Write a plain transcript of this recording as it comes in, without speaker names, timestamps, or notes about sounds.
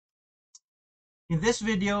In this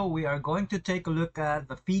video, we are going to take a look at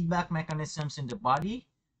the feedback mechanisms in the body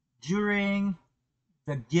during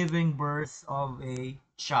the giving birth of a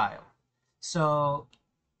child. So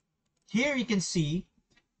here you can see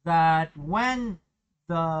that when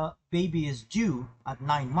the baby is due at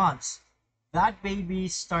 9 months, that baby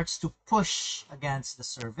starts to push against the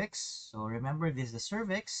cervix. So remember, this is the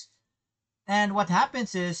cervix. And what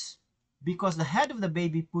happens is, because the head of the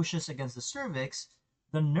baby pushes against the cervix,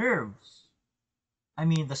 the nerves,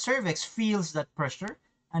 the cervix feels that pressure,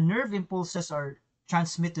 and nerve impulses are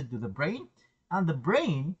transmitted to the brain, and the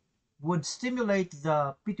brain would stimulate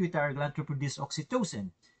the pituitary gland to produce oxytocin.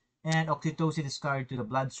 And oxytocin is carried to the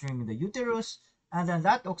bloodstream in the uterus, and then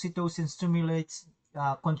that oxytocin stimulates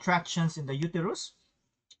contractions in the uterus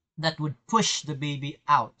that would push the baby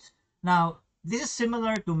out. Now, this is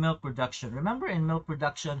similar to milk production. Remember, in milk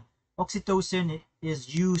production, oxytocin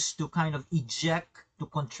is used to kind of eject, to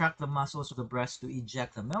contract the muscles of the breast to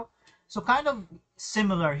eject the milk. So kind of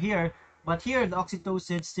similar here, but here the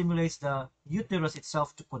oxytocin stimulates the uterus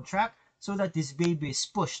itself to contract so that this baby is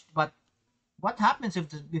pushed. But what happens if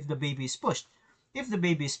the baby is pushed? If the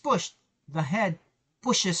baby is pushed, the head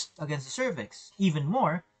pushes against the cervix even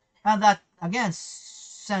more, and that again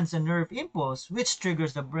sends a nerve impulse which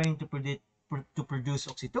triggers the brain to produce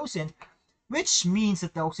oxytocin, which means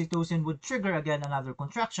that the oxytocin would trigger again another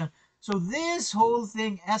contraction. So this whole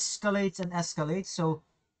thing escalates and escalates.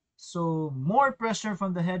 So more pressure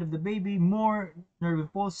from the head of the baby, more nerve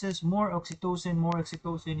impulses, more oxytocin. More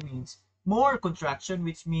oxytocin means more contraction,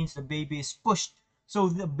 which means the baby is pushed. So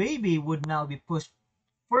the baby would now be pushed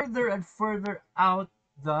further and further out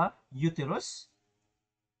the uterus,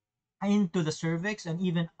 into the cervix, and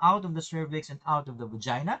even out of the cervix and out of the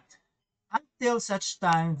vagina, until such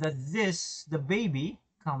time that the baby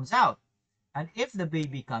comes out. And if the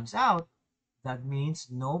baby comes out, that means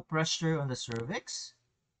no pressure on the cervix.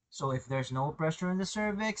 So if there's no pressure in the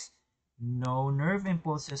cervix, no nerve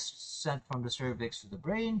impulses sent from the cervix to the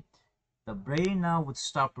brain now would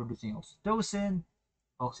stop producing oxytocin.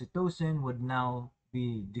 Oxytocin would now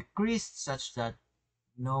be decreased such that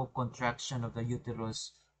no contraction of the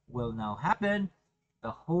uterus will now happen.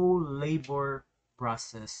 The whole labor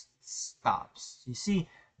process stops. You see,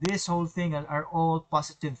 this whole thing are all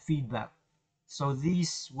positive feedback. So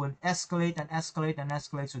these would escalate and escalate and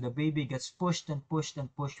escalate. So the baby gets pushed and pushed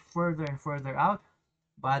and pushed further and further out.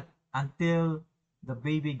 But until the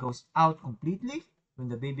baby goes out completely, when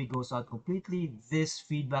the baby goes out completely, this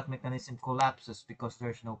feedback mechanism collapses because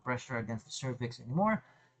there's no pressure against the cervix anymore.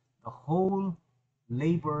 The whole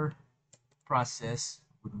labor process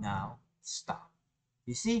would now stop.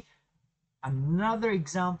 You see, another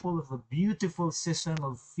example of a beautiful system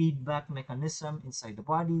of feedback mechanism inside the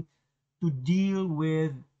body to deal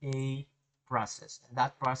with a process. And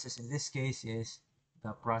that process in this case is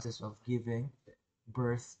the process of giving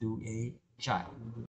birth to a child.